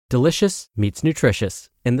Delicious meets nutritious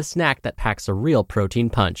in the snack that packs a real protein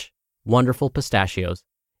punch. Wonderful Pistachios.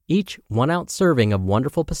 Each 1-ounce serving of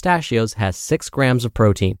Wonderful Pistachios has 6 grams of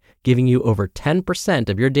protein, giving you over 10%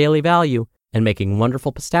 of your daily value and making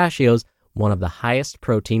Wonderful Pistachios one of the highest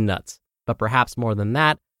protein nuts. But perhaps more than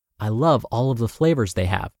that, I love all of the flavors they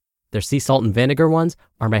have. Their sea salt and vinegar ones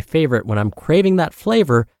are my favorite when I'm craving that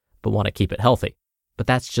flavor but want to keep it healthy. But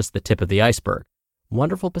that's just the tip of the iceberg.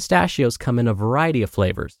 Wonderful Pistachios come in a variety of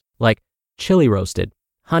flavors, like chili roasted,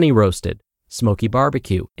 honey roasted, smoky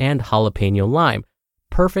barbecue, and jalapeno lime,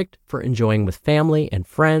 perfect for enjoying with family and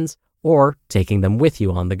friends or taking them with you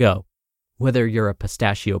on the go. Whether you're a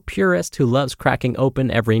pistachio purist who loves cracking open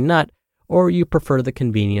every nut, or you prefer the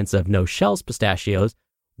convenience of no-shells pistachios,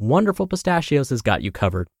 Wonderful Pistachios has got you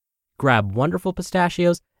covered. Grab Wonderful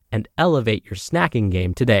Pistachios and elevate your snacking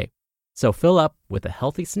game today. So fill up with a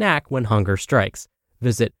healthy snack when hunger strikes.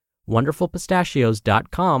 Visit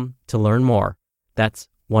wonderfulpistachios.com to learn more. That's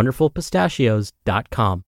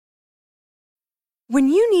wonderfulpistachios.com. When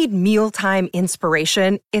you need mealtime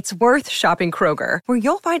inspiration, it's worth shopping Kroger, where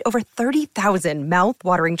you'll find over 30,000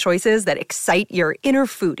 mouth-watering choices that excite your inner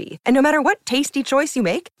foodie. And no matter what tasty choice you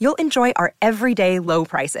make, you'll enjoy our everyday low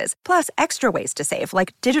prices, plus extra ways to save,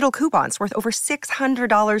 like digital coupons worth over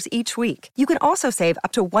 $600 each week. You can also save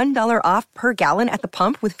up to $1 off per gallon at the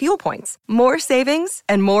pump with fuel points. More savings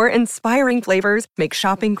and more inspiring flavors make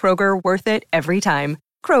shopping Kroger worth it every time.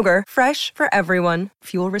 Kroger, fresh for everyone.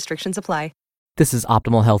 Fuel restrictions apply. This is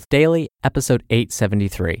Optimal Health Daily, episode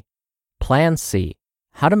 873. Plan C,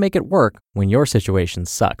 How to Make It Work When Your Situation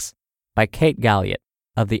Sucks, by Kate Galliett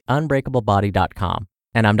of the Unbreakablebody.com.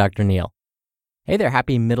 And I'm Dr. Neil. Hey there,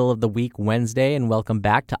 happy middle of the week Wednesday, and welcome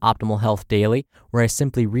back to Optimal Health Daily, where I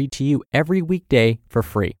simply read to you every weekday for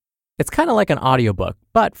free. It's kind of like an audiobook,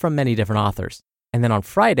 but from many different authors. And then on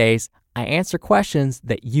Fridays, I answer questions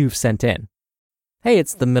that you've sent in. Hey,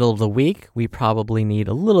 it's the middle of the week. We probably need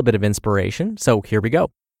a little bit of inspiration, so here we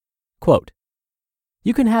go. Quote,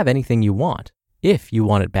 "You can have anything you want, if you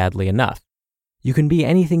want it badly enough. You can be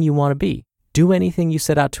anything you want to be, do anything you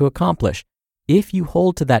set out to accomplish, if you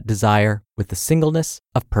hold to that desire with the singleness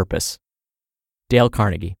of purpose." Dale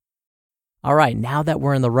Carnegie. All right, now that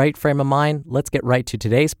we're in the right frame of mind, let's get right to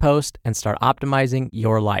today's post and start optimizing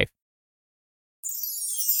your life.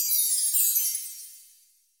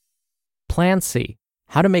 Plan C,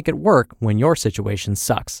 How to Make It Work When Your Situation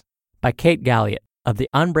Sucks, by Kate Galliett of the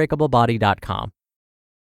Unbreakablebody.com.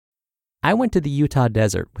 I went to the Utah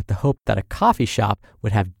desert with the hope that a coffee shop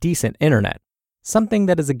would have decent internet, something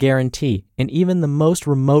that is a guarantee in even the most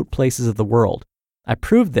remote places of the world. I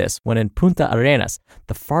proved this when in Punta Arenas,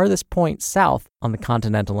 the farthest point south on the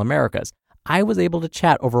continental Americas, I was able to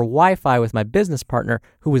chat over Wi-Fi with my business partner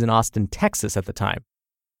who was in Austin, Texas at the time.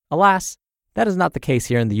 Alas, that is not the case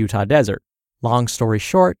here in the Utah desert. Long story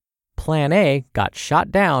short, Plan A got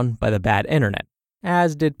shot down by the bad internet,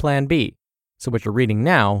 as did Plan B. So what you're reading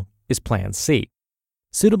now is Plan C.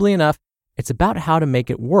 Suitably enough, it's about how to make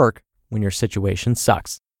it work when your situation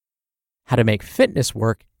sucks. How to make fitness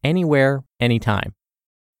work anywhere, anytime.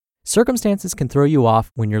 Circumstances can throw you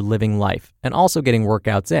off when you're living life and also getting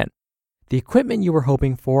workouts in. The equipment you were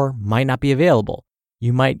hoping for might not be available.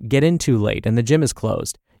 You might get in too late and the gym is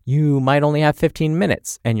closed. You might only have 15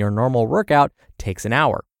 minutes and your normal workout takes an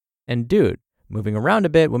hour. And dude, moving around a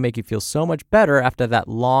bit will make you feel so much better after that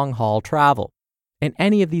long haul travel. In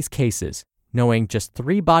any of these cases, knowing just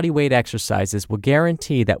 3 body weight exercises will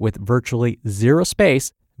guarantee that with virtually zero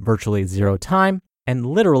space, virtually zero time, and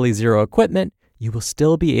literally zero equipment, you will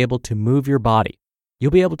still be able to move your body. You'll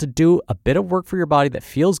be able to do a bit of work for your body that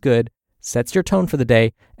feels good, sets your tone for the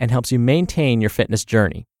day, and helps you maintain your fitness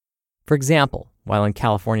journey. For example, while in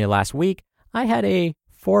California last week, I had a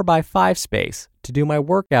 4x5 space to do my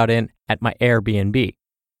workout in at my Airbnb.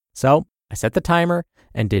 So I set the timer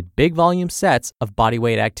and did big volume sets of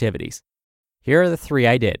bodyweight activities. Here are the 3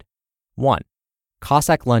 I did. 1.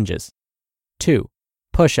 Cossack lunges. 2.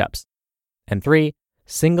 Push-ups. And 3.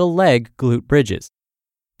 Single leg glute bridges.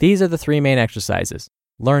 These are the 3 main exercises.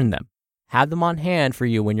 Learn them. Have them on hand for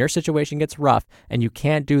you when your situation gets rough and you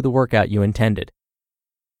can't do the workout you intended.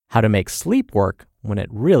 How to make sleep work when it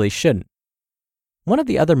really shouldn't. One of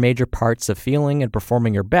the other major parts of feeling and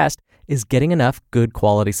performing your best is getting enough good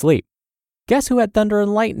quality sleep. Guess who had thunder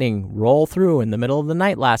and lightning roll through in the middle of the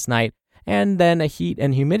night last night, and then a heat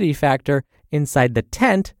and humidity factor inside the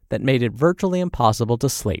tent that made it virtually impossible to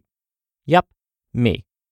sleep? Yep, me.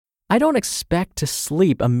 I don't expect to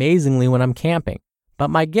sleep amazingly when I'm camping, but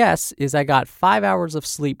my guess is I got 5 hours of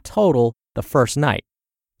sleep total the first night.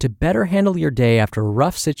 To better handle your day after a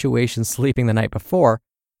rough situation sleeping the night before,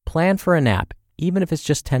 plan for a nap, even if it's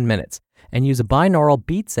just 10 minutes, and use a binaural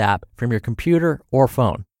beats app from your computer or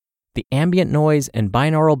phone. The ambient noise and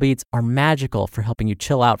binaural beats are magical for helping you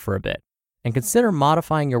chill out for a bit. And consider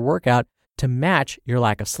modifying your workout to match your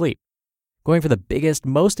lack of sleep. Going for the biggest,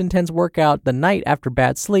 most intense workout the night after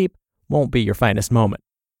bad sleep won't be your finest moment.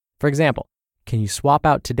 For example, can you swap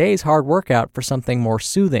out today's hard workout for something more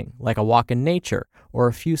soothing, like a walk in nature or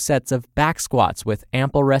a few sets of back squats with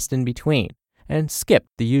ample rest in between, and skip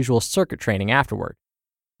the usual circuit training afterward?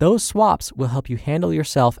 Those swaps will help you handle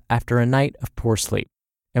yourself after a night of poor sleep.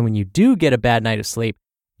 And when you do get a bad night of sleep,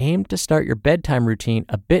 aim to start your bedtime routine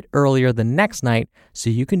a bit earlier the next night so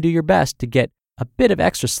you can do your best to get a bit of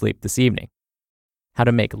extra sleep this evening. How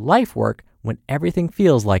to make life work when everything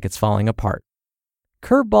feels like it's falling apart.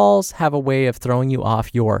 Curveballs have a way of throwing you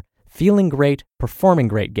off your feeling great, performing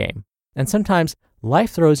great game. And sometimes life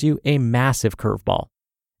throws you a massive curveball.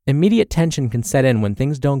 Immediate tension can set in when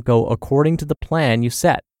things don't go according to the plan you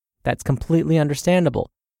set. That's completely understandable.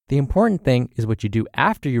 The important thing is what you do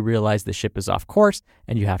after you realize the ship is off course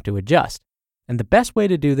and you have to adjust. And the best way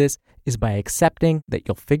to do this is by accepting that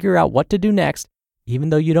you'll figure out what to do next, even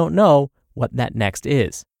though you don't know what that next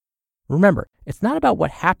is. Remember, it's not about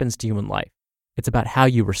what happens to you in life. It's about how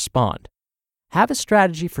you respond. Have a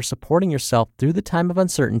strategy for supporting yourself through the time of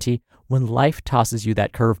uncertainty when life tosses you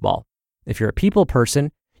that curveball. If you're a people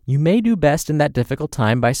person, you may do best in that difficult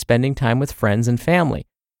time by spending time with friends and family,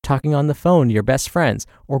 talking on the phone to your best friends,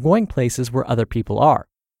 or going places where other people are.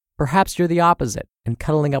 Perhaps you're the opposite, and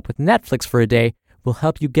cuddling up with Netflix for a day will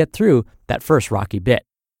help you get through that first rocky bit.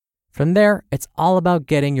 From there, it's all about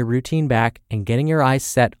getting your routine back and getting your eyes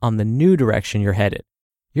set on the new direction you're headed.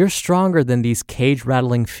 You're stronger than these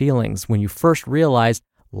cage-rattling feelings when you first realized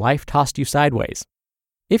life tossed you sideways.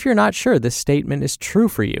 If you're not sure this statement is true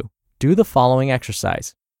for you, do the following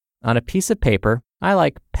exercise. On a piece of paper, I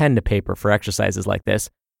like pen to paper for exercises like this,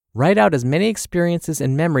 write out as many experiences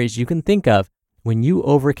and memories you can think of when you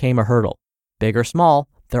overcame a hurdle. Big or small,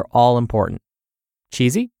 they're all important.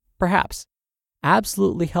 Cheesy? Perhaps.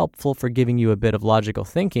 Absolutely helpful for giving you a bit of logical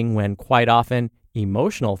thinking when, quite often,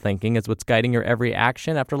 emotional thinking is what's guiding your every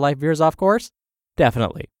action after life veers off course?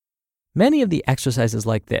 Definitely. Many of the exercises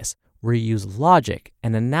like this, where you use logic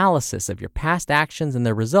and analysis of your past actions and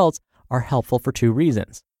their results, are helpful for two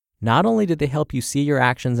reasons. Not only do they help you see your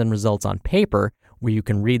actions and results on paper, where you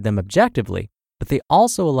can read them objectively, but they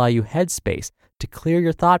also allow you headspace to clear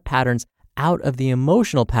your thought patterns out of the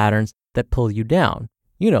emotional patterns that pull you down.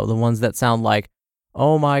 You know, the ones that sound like,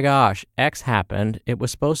 oh my gosh, X happened, it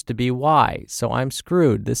was supposed to be Y, so I'm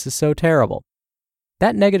screwed, this is so terrible.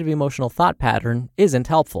 That negative emotional thought pattern isn't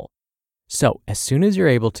helpful. So as soon as you're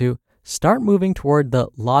able to, start moving toward the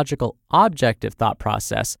logical, objective thought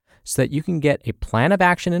process so that you can get a plan of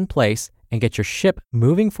action in place and get your ship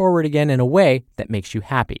moving forward again in a way that makes you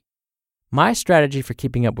happy. My strategy for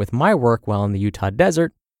keeping up with my work while in the Utah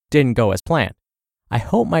desert didn't go as planned. I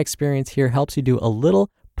hope my experience here helps you do a little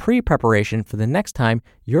pre-preparation for the next time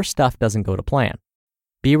your stuff doesn't go to plan.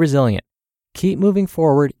 Be resilient. Keep moving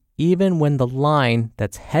forward even when the line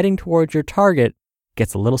that's heading towards your target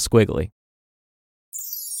gets a little squiggly.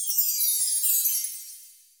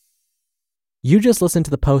 You just listened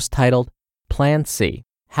to the post titled Plan C,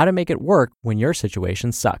 How to Make It Work When Your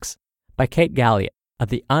Situation Sucks by Kate Galliett of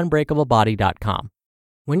the Unbreakable.com.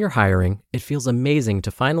 When you're hiring, it feels amazing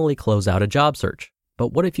to finally close out a job search.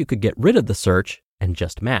 But what if you could get rid of the search and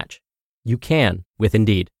just match? You can with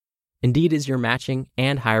Indeed. Indeed is your matching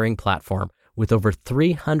and hiring platform with over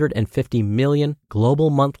 350 million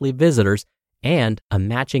global monthly visitors and a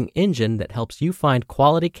matching engine that helps you find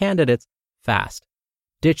quality candidates fast.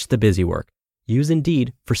 Ditch the busy work. Use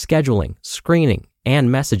Indeed for scheduling, screening, and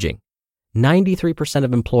messaging. 93%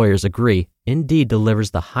 of employers agree Indeed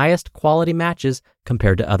delivers the highest quality matches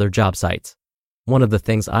compared to other job sites. One of the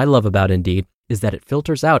things I love about Indeed is that it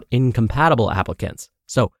filters out incompatible applicants.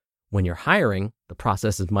 So when you're hiring, the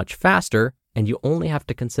process is much faster and you only have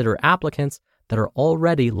to consider applicants that are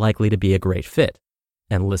already likely to be a great fit.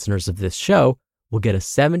 And listeners of this show will get a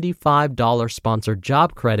 $75 sponsored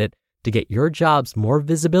job credit to get your jobs more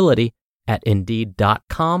visibility at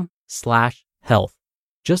Indeed.com/health.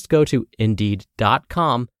 Just go to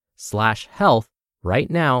Indeed.com/health right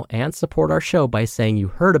now and support our show by saying you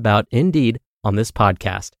heard about Indeed on this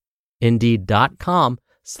podcast.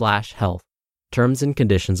 Indeed.com/health. Terms and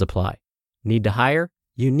conditions apply. Need to hire?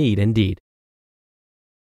 You need Indeed.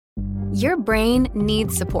 Your brain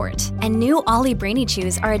needs support, and new Ollie Brainy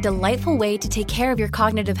Chews are a delightful way to take care of your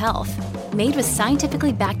cognitive health. Made with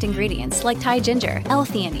scientifically backed ingredients like Thai ginger,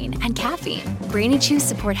 L-theanine, and caffeine, Brainy Chews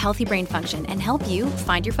support healthy brain function and help you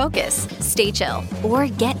find your focus, stay chill, or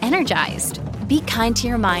get energized. Be kind to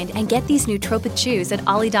your mind and get these nootropic chews at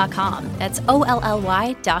olly.com. That's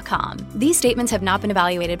OLLY.com. These statements have not been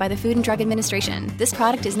evaluated by the Food and Drug Administration. This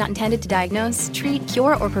product is not intended to diagnose, treat,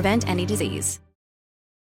 cure, or prevent any disease.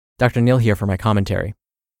 Dr. Neal here for my commentary.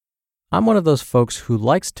 I'm one of those folks who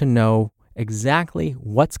likes to know exactly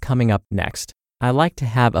what's coming up next. I like to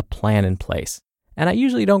have a plan in place, and I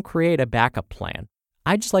usually don't create a backup plan.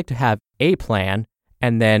 I just like to have a plan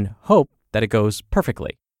and then hope that it goes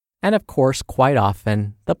perfectly. And of course, quite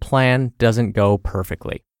often, the plan doesn't go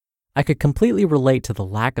perfectly. I could completely relate to the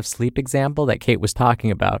lack of sleep example that Kate was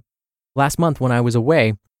talking about. Last month when I was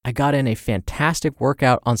away, I got in a fantastic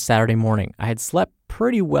workout on Saturday morning. I had slept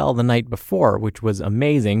pretty well the night before, which was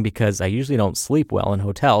amazing because I usually don't sleep well in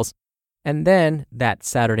hotels. And then that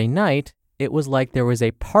Saturday night, it was like there was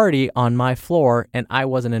a party on my floor and I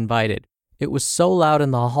wasn't invited. It was so loud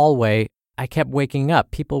in the hallway, I kept waking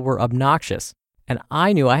up. People were obnoxious. And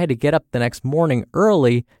I knew I had to get up the next morning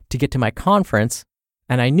early to get to my conference,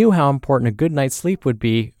 and I knew how important a good night's sleep would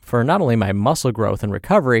be for not only my muscle growth and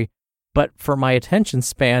recovery, but for my attention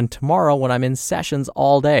span tomorrow when I'm in sessions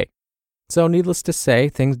all day. So needless to say,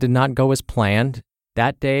 things did not go as planned.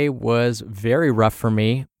 That day was very rough for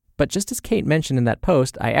me, but just as Kate mentioned in that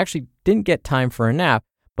post, I actually didn't get time for a nap,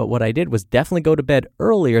 but what I did was definitely go to bed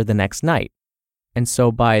earlier the next night. And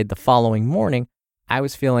so by the following morning, I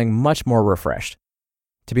was feeling much more refreshed.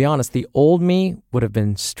 To be honest, the old me would have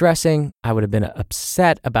been stressing. I would have been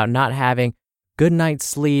upset about not having good night's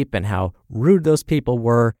sleep and how rude those people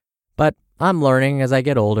were. But I'm learning as I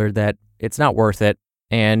get older that it's not worth it.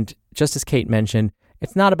 And just as Kate mentioned,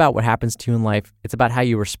 it's not about what happens to you in life. It's about how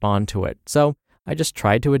you respond to it. So I just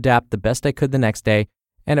tried to adapt the best I could the next day,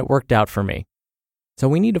 and it worked out for me. So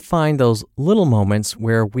we need to find those little moments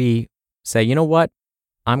where we say, you know what?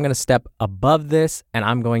 I'm going to step above this and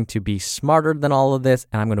I'm going to be smarter than all of this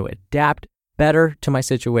and I'm going to adapt better to my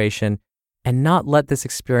situation and not let this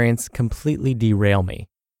experience completely derail me.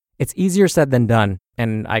 It's easier said than done,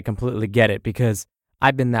 and I completely get it because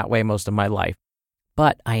I've been that way most of my life.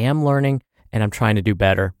 But I am learning and I'm trying to do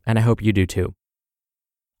better, and I hope you do too.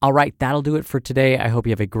 All right, that'll do it for today. I hope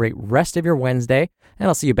you have a great rest of your Wednesday, and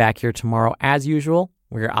I'll see you back here tomorrow as usual,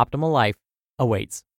 where your optimal life awaits.